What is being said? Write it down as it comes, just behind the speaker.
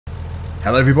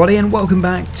Hello everybody and welcome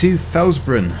back to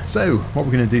Felsbrunn. So what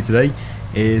we're going to do today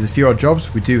is a few odd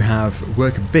jobs. We do have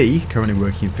worker B currently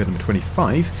working in field number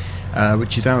 25,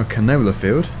 which is our canola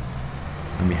field,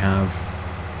 and we have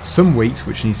some wheat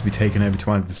which needs to be taken over to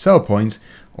either the sell point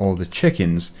or the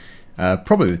chickens.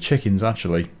 Probably the chickens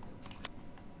actually.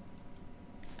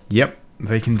 Yep,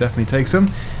 they can definitely take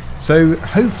some. So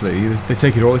hopefully they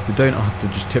take it all. If they don't, I'll have to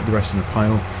just tip the rest in the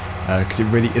pile, because it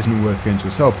really isn't worth going to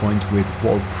a sell point with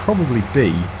what will probably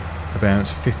be about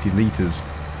 50 litres.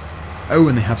 Oh,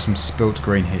 and they have some spilt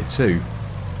grain here too.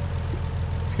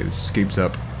 Let's get this scooped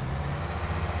up.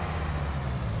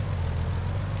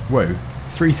 Whoa,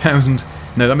 3,000.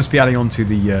 No, that must be adding on to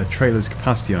the trailer's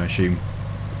capacity, I assume.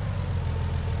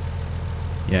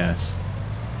 Yes.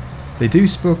 They do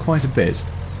spill quite a bit.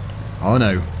 Oh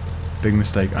no, big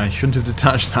mistake. I shouldn't have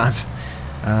detached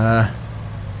that.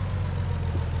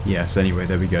 Yes, anyway,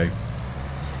 there we go.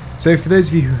 So for those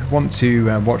of you who want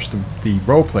to watch the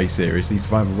roleplay series, the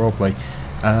survival roleplay,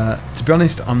 to be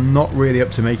honest, I'm not really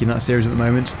up to making that series at the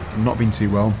moment. I'm not being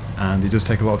too well, and it does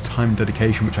take a lot of time and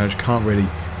dedication, which I just can't really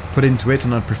put into it,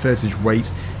 and I'd prefer to just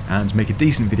wait and make a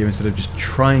decent video instead of just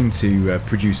trying to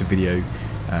produce a video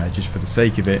just for the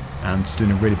sake of it and doing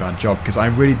a really bad job, because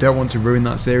I really don't want to ruin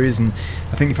that series, and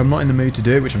I think if I'm not in the mood to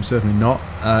do it, which I'm certainly not,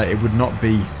 it would not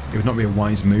be a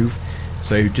wise move.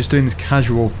 So just doing this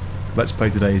casual Let's Play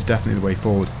today is definitely the way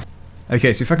forward.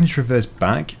 Okay, so if I can traverse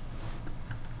back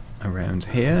around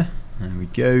here, there we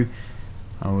go.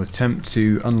 I'll attempt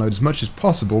to unload as much as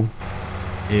possible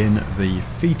in the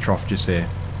feed trough just here.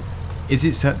 Is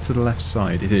it set to the left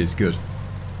side? It is, good.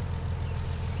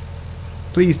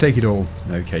 Please take it all.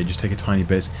 Okay, just take a tiny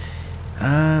bit.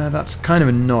 That's kind of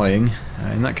annoying.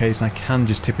 In that case, I can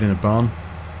just tip it in a barn.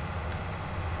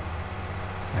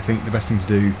 I think the best thing to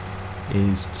do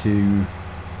is to,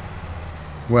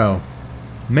 well,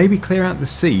 maybe clear out the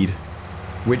seed,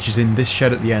 which is in this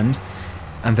shed at the end,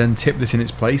 and then tip this in its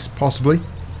place, possibly.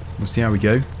 We'll see how we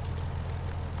go.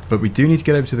 But we do need to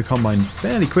get over to the combine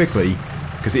fairly quickly,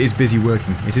 because it is busy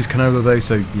working. It is canola though,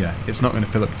 so yeah, it's not going to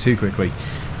fill up too quickly.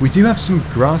 We do have some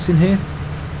grass in here.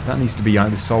 That needs to be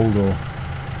either sold or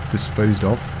disposed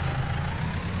of.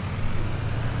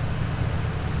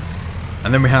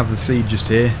 And then we have the seed just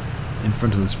here, in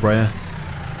front of the sprayer.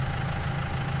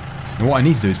 And what I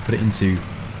need to do is put it into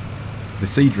the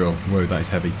seed drill. Whoa, that is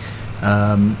heavy.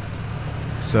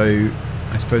 So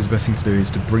I suppose the best thing to do is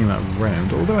to bring that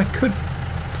round, although I could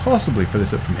possibly fill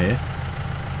this up from here.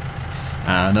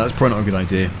 No, that's probably not a good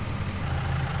idea.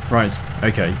 Right,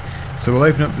 okay. So we'll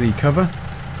open up the cover.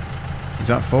 Is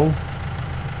that full?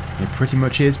 It pretty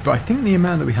much is, but I think the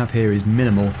amount that we have here is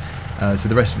minimal, so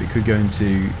the rest of it could go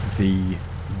into the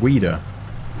weeder,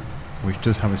 which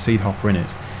does have a seed hopper in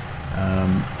it.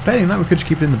 Failing that, we could just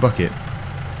keep it in the bucket.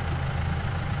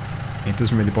 It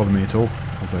doesn't really bother me at all,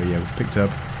 although yeah, we've picked up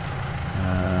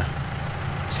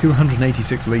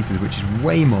 286 litres, which is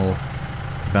way more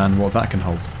than what that can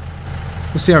hold.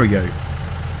 We'll see how we go.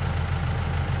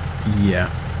 Yeah,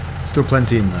 still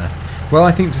plenty in there. Well,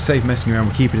 I think to save messing around,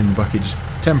 we'll keep it in the bucket just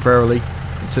temporarily.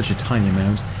 It's such a tiny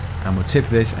amount, and we'll tip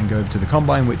this and go over to the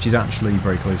combine, which is actually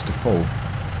very close to full.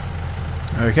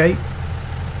 Okay,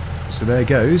 so there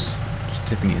goes, just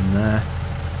tipping it in there.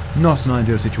 Not an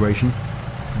ideal situation,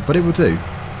 but it will do.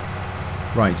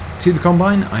 Right, to the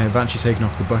combine, I have actually taken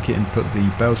off the bucket and put the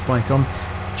bale spike on,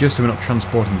 just so we're not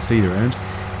transporting the seed around.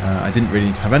 I didn't really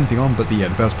need to have anything on, but the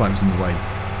bale spike was in the way.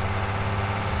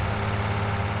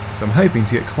 So I'm hoping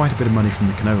to get quite a bit of money from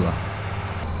the canola.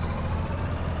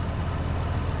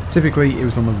 Typically it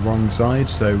was on the wrong side,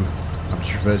 so I'll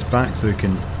just reverse back so we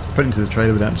can put it into the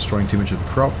trailer without destroying too much of the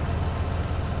crop.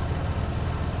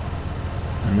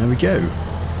 And there we go.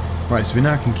 Right, so we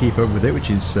now can keep up with it, which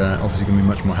is obviously going to be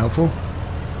much more helpful,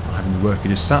 not having the worker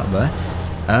just sat there.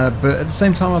 But at the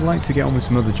same time, I'd like to get on with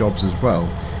some other jobs as well.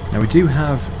 Now we do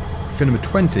have field number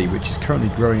 20, which is currently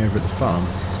growing over at the farm.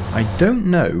 I don't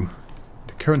know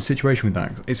the current situation with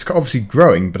that. It's obviously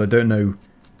growing, but I don't know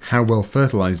how well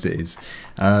fertilised it is.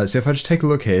 So if I just take a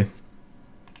look here,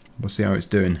 we'll see how it's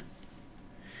doing.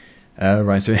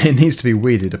 Right, so it needs to be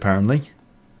weeded apparently,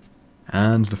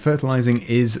 and the fertilising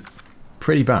is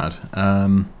pretty bad.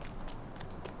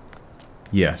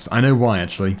 Yes, I know why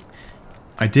actually.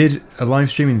 I did a live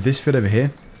stream in this field over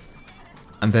here,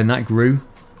 and then that grew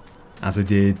as I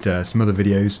did some other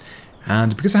videos,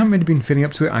 and because I haven't really been feeling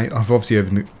up to it, I've obviously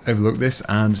overlooked this,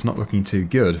 and it's not looking too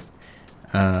good.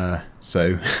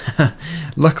 So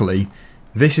luckily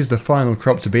this is the final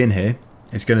crop to be in here.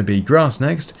 It's going to be grass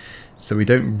next, so we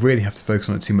don't really have to focus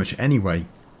on it too much anyway.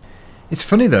 It's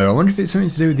funny though, I wonder if it's something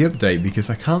to do with the update, because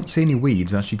I can't see any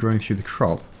weeds actually growing through the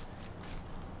crop.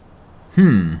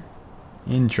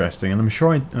 Interesting, and I'm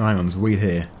sure oh, hang on, there's weed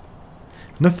here.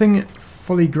 Nothing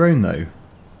fully grown though.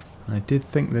 I did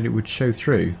think that it would show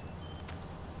through.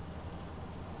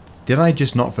 Did I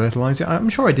just not fertilise it? I'm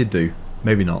sure I did do.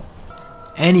 Maybe not.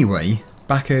 Anyway,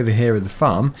 back over here at the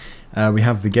farm, we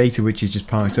have the gator which is just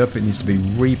parked up. It needs to be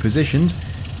repositioned.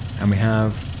 And we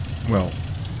have, well,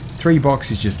 3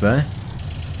 boxes just there.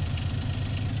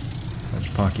 Let's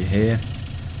park it here.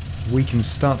 We can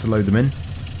start to load them in.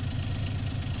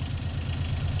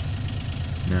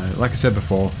 Now, like I said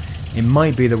before, it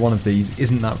might be that one of these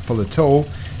isn't that full at all,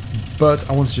 but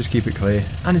I want to just keep it clear,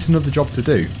 and it's another job to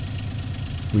do.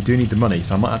 We do need the money,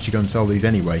 so I might actually go and sell these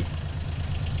anyway.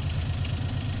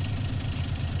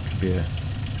 Could be a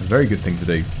very good thing to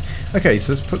do. Okay,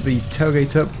 so let's put the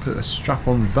tailgate up, put a strap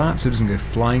on that so it doesn't go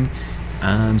flying,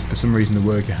 and for some reason the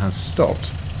worker has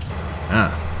stopped.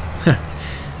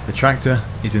 Ah, the tractor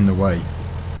is in the way.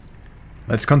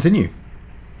 Let's continue.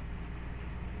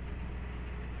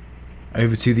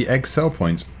 Over to the egg sell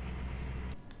point.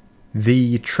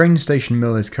 The train station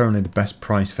mill is currently the best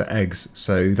price for eggs,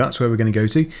 so that's where we're going to go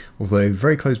to, although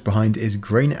very close behind is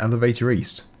Grain Elevator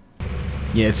East.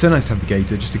 Yeah, it's so nice to have the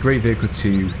gator, just a great vehicle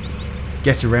to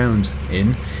get around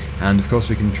in, and of course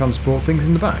we can transport things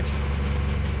in the back.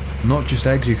 Not just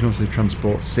eggs, you can also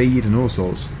transport seed and all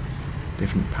sorts,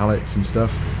 different pallets and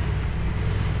stuff.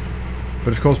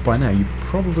 But of course by now you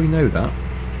probably know that.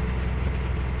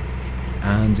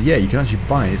 And yeah, you can actually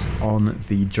buy it on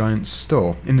the Giant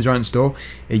Store. In the Giant Store,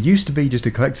 it used to be just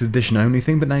a collector's edition only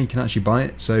thing, but now you can actually buy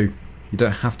it, so you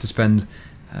don't have to spend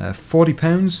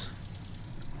 £40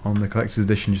 on the collector's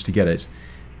edition just to get it.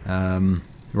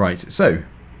 Right, so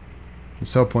the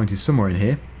sell point is somewhere in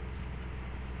here.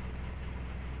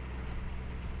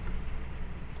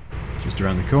 Just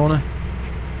around the corner.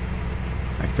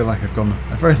 I feel like I've gone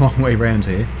a very long way round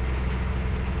here.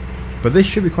 But this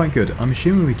should be quite good. I'm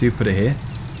assuming we do put it here.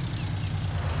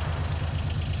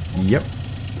 Yep.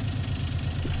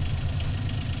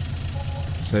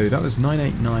 So that was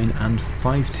 989 and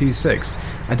 526.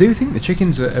 I do think the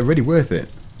chickens are really worth it.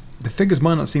 The figures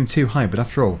might not seem too high, but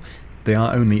after all, they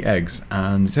are only eggs,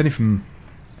 and it's only from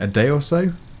a day or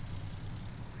so.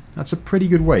 That's a pretty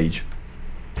good wage.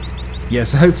 Yeah,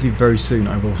 so hopefully very soon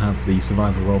I will have the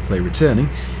survival roleplay returning,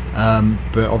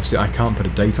 but obviously I can't put a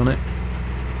date on it.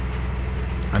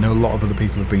 I know a lot of other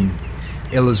people have been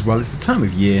ill as well. It's the time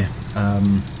of year.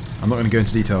 I'm not going to go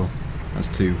into detail as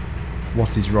to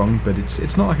what is wrong, but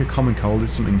it's not like a common cold.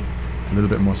 It's something a little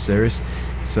bit more serious.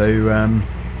 So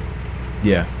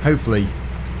yeah, hopefully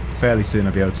fairly soon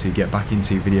I'll be able to get back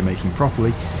into video making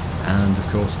properly, and of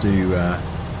course do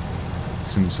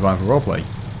some survival roleplay.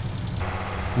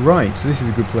 Right, so this is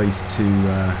a good place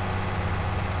to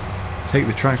take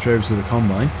the tractor over to the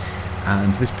combine.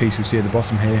 And this piece we see at the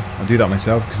bottom here, I'll do that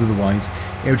myself because otherwise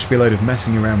it would just be a load of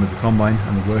messing around with the combine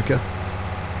and the worker.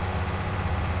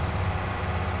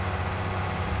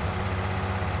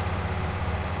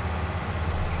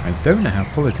 I don't know how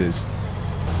full it is.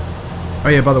 Oh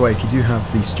yeah, by the way, if you do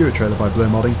have the Stewart trailer by Blur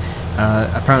Modding,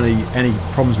 apparently any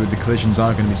problems with the collisions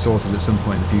are going to be sorted at some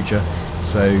point in the future.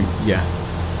 So yeah,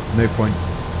 no point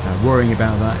worrying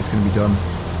about that. It's going to be done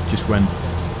just when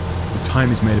the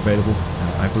time is made available.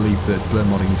 I believe that Blur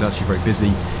Modding is actually very busy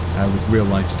with real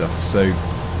life stuff, so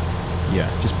yeah,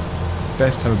 just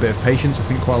best to have a bit of patience. I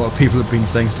think quite a lot of people have been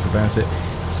saying stuff about it,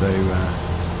 so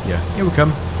yeah, it will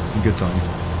come in good time.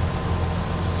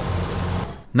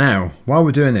 Now, while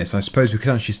we're doing this, I suppose we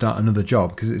could actually start another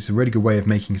job, because it's a really good way of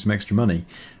making some extra money.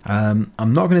 I'm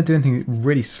not going to do anything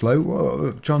really slow. Whoa,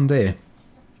 look, John Deere.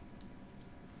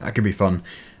 That could be fun.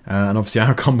 And obviously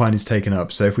our combine is taken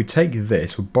up, so if we take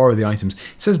this, we'll borrow the items. It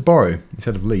says borrow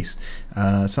instead of lease,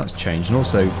 so that's changed. And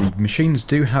also the machines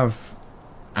do have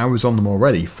hours on them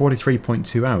already,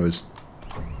 43.2 hours.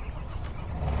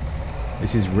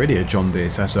 This is really a John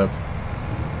Deere setup.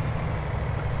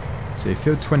 So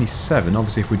field 27,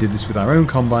 obviously if we did this with our own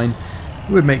combine,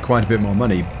 we would make quite a bit more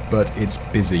money, but it's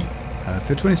busy.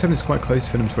 Field 27 is quite close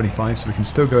to field number 25, so we can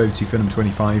still go over to field number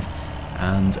 25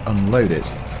 and unload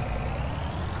it.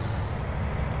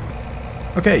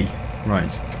 Okay, right,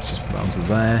 let's just put that onto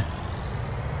there,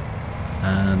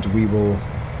 and we will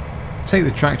take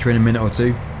the tractor in a minute or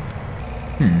two.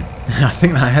 I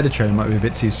think that header trailer might be a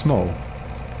bit too small.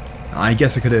 I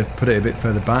guess I could have put it a bit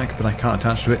further back, but I can't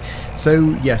attach to it.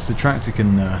 So yes, the tractor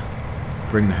can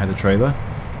bring the header trailer.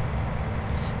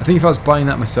 I think if I was buying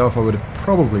that myself, I would have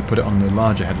probably put it on the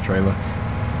larger header trailer,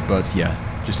 but yeah,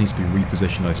 just needs to be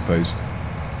repositioned, I suppose.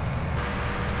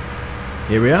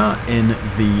 Here we are in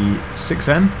the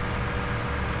 6M,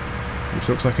 which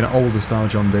looks like an older style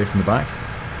John Deere from the back.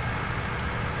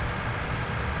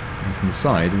 And from the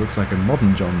side, it looks like a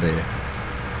modern John Deere.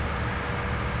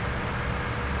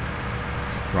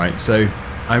 Right, so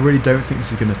I really don't think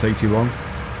this is going to take too long.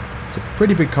 It's a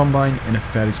pretty big combine in a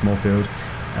fairly small field.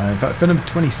 In fact, field number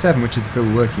 27, which is the field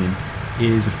we're working in,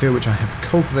 is a field which I have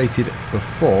cultivated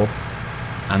before,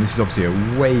 and this is obviously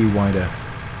a way wider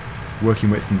working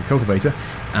width than the cultivator,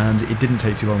 and it didn't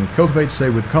take too long with the cultivator,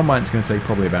 so with the combine it's going to take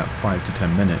probably about 5 to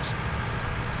 10 minutes.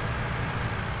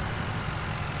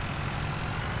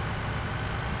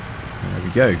 There we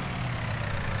go.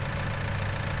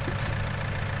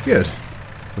 Good.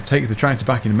 We'll take the tractor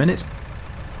back in a minute.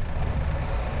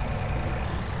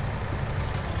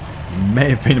 It may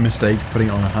have been a mistake putting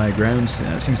it on a higher ground.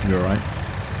 Yeah, it seems to be alright.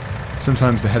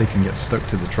 Sometimes the header can get stuck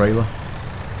to the trailer.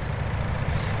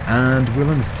 And we'll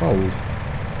unfold.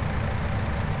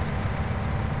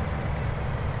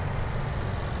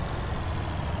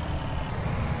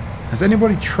 Has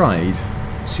anybody tried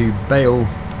to bale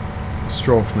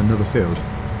straw from another field?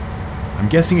 I'm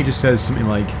guessing it just says something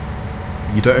like,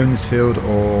 you don't own this field,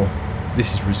 or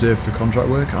this is reserved for contract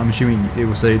work. I'm assuming it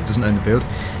will say it doesn't own the field.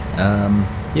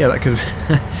 Yeah, that could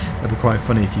that'd be quite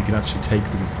funny if you could actually take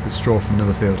the straw from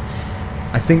another field.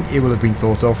 I think it will have been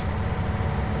thought of,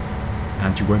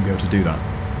 and you won't be able to do that.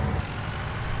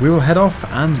 We will head off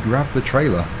and grab the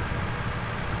trailer.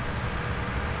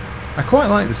 I quite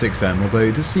like the 6M, although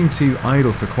it does seem to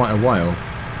idle for quite a while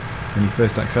when you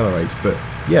first accelerate, but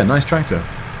yeah, nice tractor.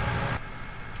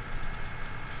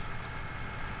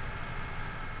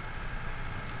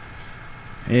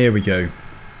 Here we go.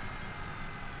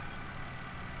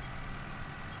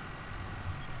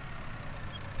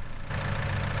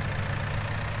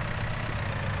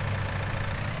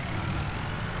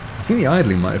 I think the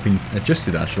idling might have been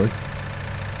adjusted actually.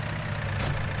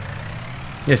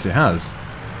 Yes, it has.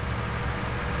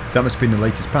 That must have been the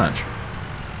latest patch.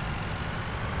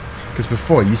 Because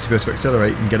before you used to be able to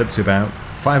accelerate and get up to about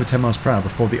 5 or 10 miles per hour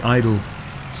before the idle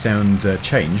sound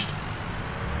changed.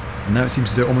 And now it seems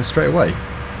to do it almost straight away.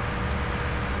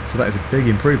 So that is a big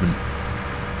improvement.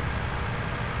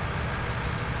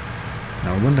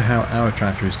 Now I wonder how our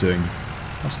tractor is doing.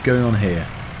 What's going on here?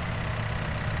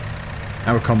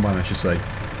 Our combine, I should say.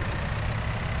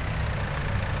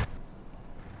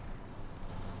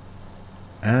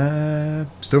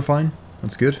 Still fine.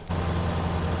 That's good.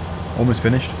 Almost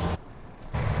finished.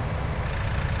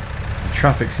 The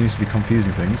traffic seems to be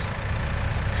confusing things.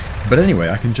 But anyway,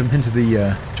 I can jump into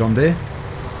the John Deere,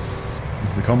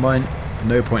 into the combine.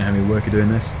 No point having a worker doing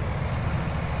this.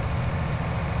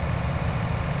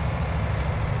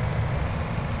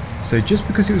 So just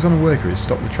because it was on a worker, it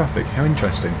stopped the traffic. How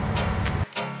interesting.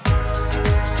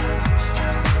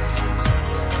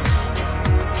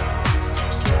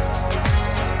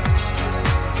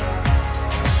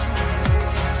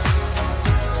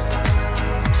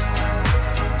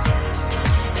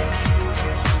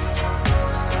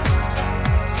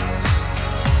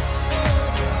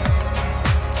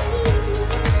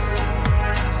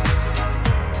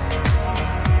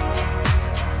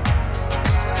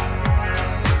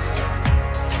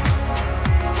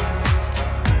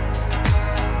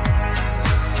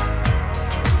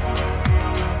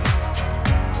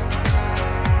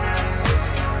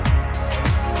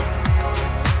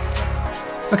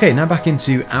 Okay, now back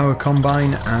into our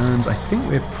combine, and I think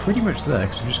we're pretty much there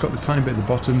because we've just got the tiny bit at the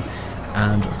bottom,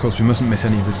 and of course we mustn't miss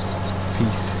any of this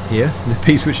piece here, the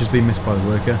piece which has been missed by the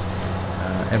worker.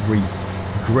 Every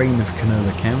grain of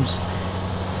canola counts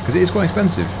because it is quite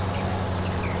expensive.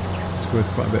 It's worth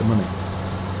quite a bit of money.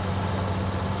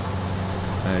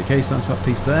 Okay, so that's that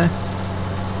piece there.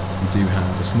 We do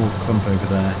have a small clump over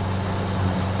there,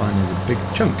 and finally the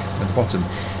big chunk at the bottom.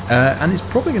 And it's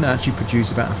probably going to actually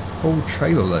produce about a full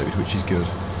trailer load, which is good.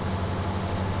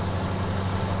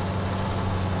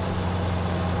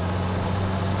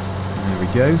 There we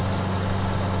go.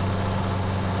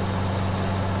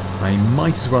 I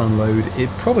might as well unload. It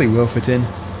probably will fit in,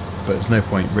 but there's no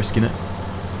point risking it.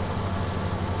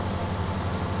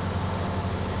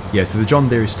 Yeah, so the John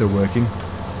Deere is still working.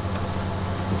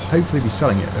 We'll hopefully be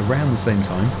selling it around the same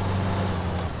time.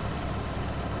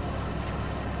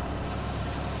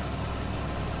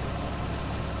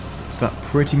 That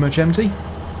pretty much empty.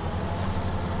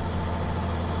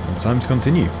 And time to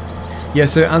continue. Yeah,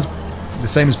 so as the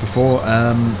same as before,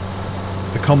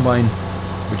 the combine,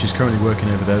 which is currently working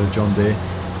over there, the John Deere,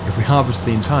 if we harvest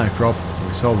the entire crop, or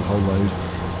we sell the whole load,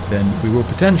 then we will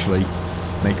potentially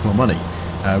make more money.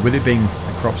 With it being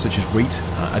a crop such as wheat,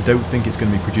 I don't think it's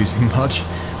going to be producing much.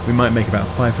 We might make about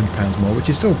 £500 more, which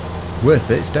is still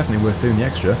worth it. It's definitely worth doing the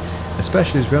extra,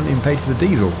 especially as we haven't even paid for the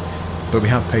diesel, but we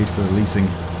have paid for the leasing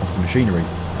of the machinery.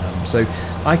 them. So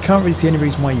I can't really see any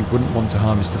reason why you wouldn't want to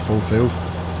harvest the full field.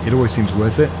 It always seems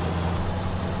worth it.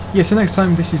 Yeah, so next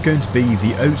time this is going to be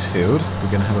the oat field.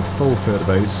 We're going to have a full field of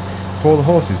oats for the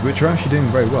horses, which are actually doing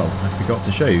very well. I forgot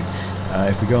to show you.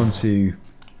 If we go onto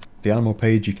the animal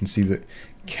page, you can see that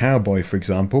Cowboy, for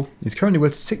example, is currently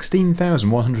worth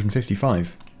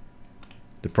 16,155.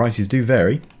 The prices do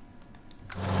vary,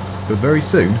 but very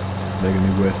soon they're going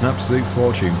to be worth an absolute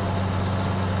fortune.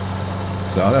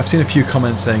 So I've seen a few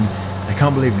comments saying, I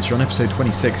can't believe this, you're on episode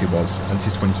 26 it was, and this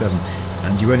is 27,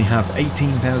 and you only have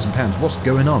 £18,000, what's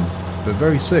going on? But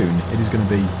very soon it is going to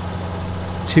be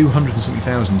 200 and something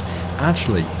thousand.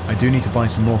 Actually, I do need to buy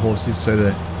some more horses, so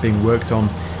they're being worked on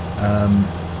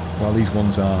while these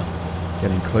ones are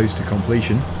getting close to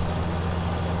completion.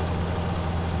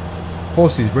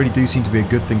 Horses really do seem to be a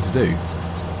good thing to do.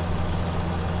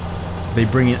 They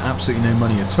bring in absolutely no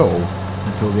money at all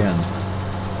until the end.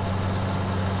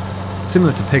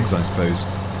 Similar to pigs, I suppose.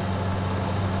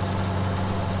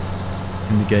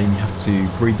 In the game you have to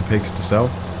breed the pigs to sell,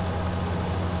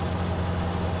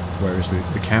 whereas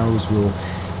the cows will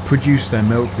produce their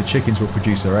milk, the chickens will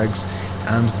produce their eggs,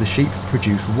 and the sheep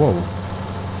produce wool.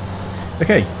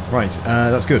 Okay, right,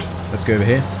 that's good. Let's go over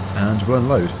here and we'll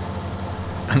unload.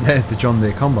 And there's the John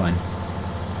Deere Combine.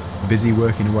 Busy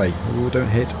working away. Oh, don't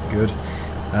hit. Good.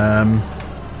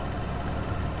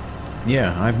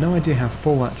 Yeah, I have no idea how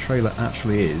full that trailer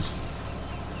actually is.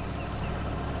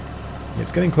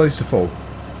 It's getting close to full.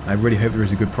 I really hope there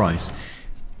is a good price.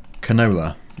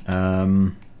 Canola.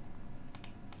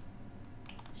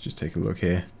 Let's just take a look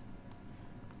here.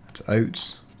 That's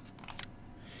oats.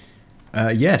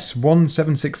 Yes,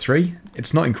 1763.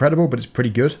 It's not incredible, but it's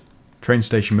pretty good. Train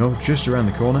station mill, just around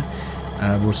the corner.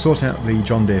 We'll sort out the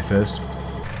John Deere first,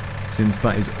 since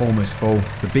that is almost full.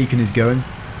 The beacon is going.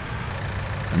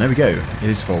 And there we go, it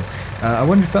is full. I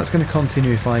wonder if that's going to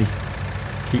continue if I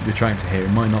keep the tractor here. It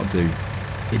might not do.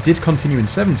 It did continue in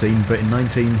 17, but in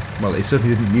 19, well, it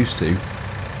certainly didn't used to,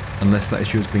 unless that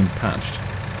issue has been patched.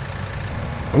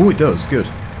 Oh, it does, good.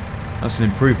 That's an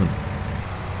improvement.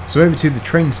 So over to the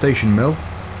train station mill,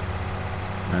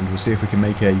 and we'll see if we can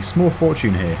make a small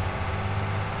fortune here.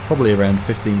 Probably around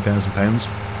 £15,000.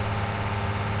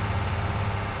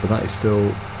 But that is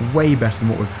still way better than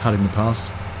what we've had in the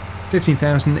past.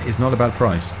 15,000 is not a bad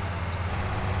price.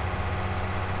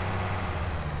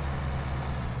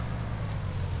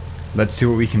 Let's see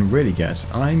what we can really get.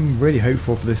 I'm really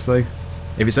hopeful for this though.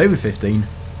 If it's over 15,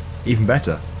 even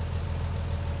better.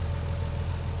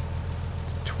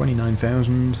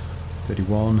 29,000,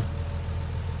 31,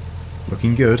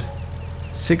 looking good.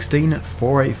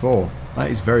 16,484,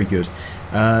 that is very good.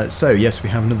 So yes, we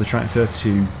have another tractor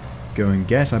to go and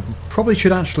get. I probably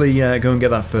should actually go and get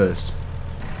that first.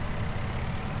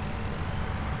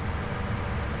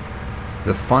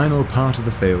 The final part of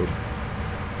the field.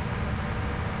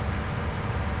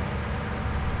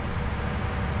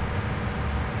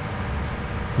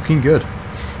 Looking good.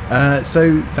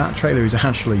 So that trailer is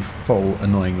actually full,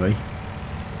 annoyingly.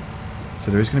 So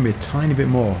there is going to be a tiny bit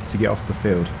more to get off the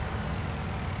field.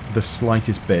 The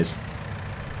slightest bit.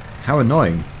 How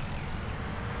annoying.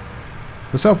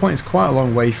 The sell point is quite a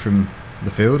long way from the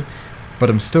field,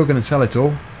 but I'm still going to sell it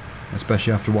all,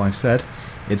 especially after what I've said.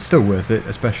 It's still worth it,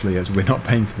 especially as we're not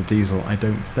paying for the diesel, I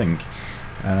don't think.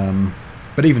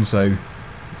 But even so,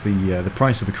 the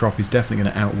price of the crop is definitely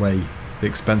going to outweigh the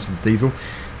expense of the diesel.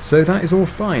 So that is all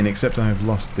fine, except I have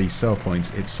lost the sell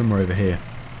point. It's somewhere over here.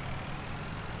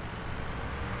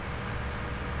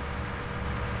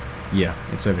 Yeah,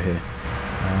 it's over here.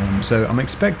 So I'm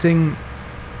expecting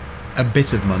a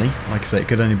bit of money. Like I say, it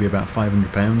could only be about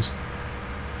 £500.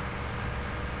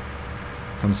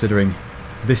 Considering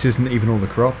this isn't even all the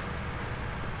crop.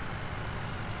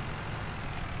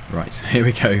 Right, here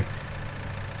we go.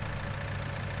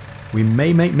 We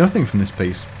may make nothing from this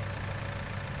piece.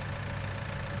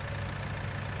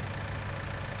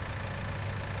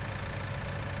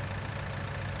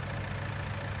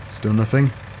 Still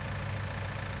nothing.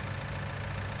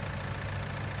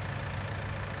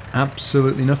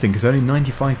 Absolutely nothing, because only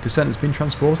 95% has been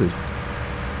transported.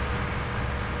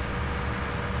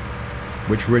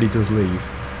 Which really does leave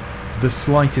the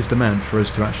slightest amount for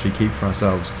us to actually keep for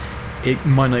ourselves. It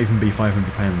might not even be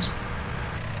 £500.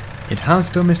 It has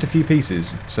still missed a few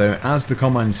pieces, so as the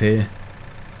combine is here,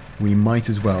 we might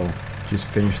as well just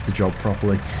finish the job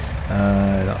properly.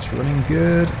 That's running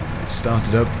good. Start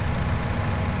it up.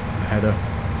 The header.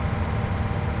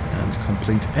 And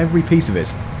complete every piece of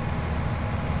it.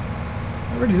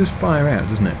 It really does fire out,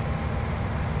 doesn't it?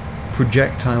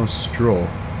 Projectile straw.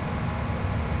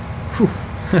 Whew.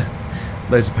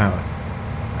 Loads of power.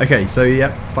 Okay, so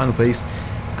yep, final piece.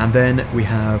 And then we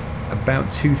have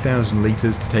about 2,000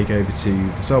 litres to take over to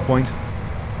the sell point,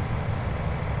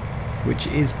 which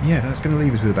is, yeah, that's going to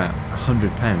leave us with about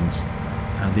 £100,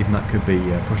 and even that could be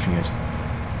pushing it.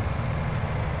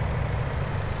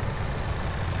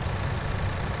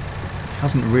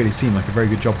 Hasn't really seemed like a very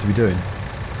good job to be doing.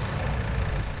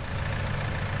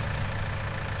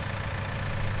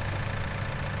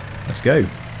 Let's go.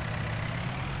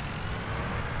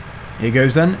 Here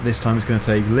goes then. This time it's going to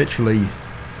take literally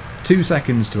 2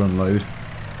 seconds to unload.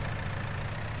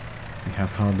 We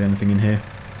have hardly anything in here.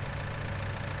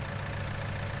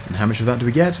 And how much of that do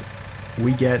we get?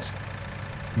 We get,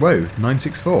 whoa,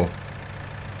 964.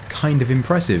 Kind of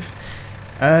impressive.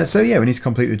 So yeah, we need to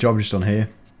complete the job just on here.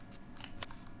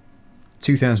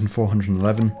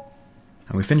 2,411.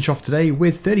 And we finish off today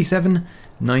with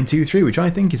 37,923, which I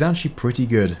think is actually pretty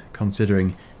good,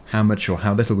 considering how much or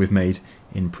how little we've made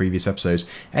in previous episodes.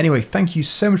 Anyway, thank you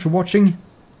so much for watching.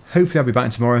 Hopefully I'll be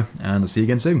back tomorrow, and I'll see you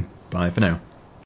again soon. Bye for now.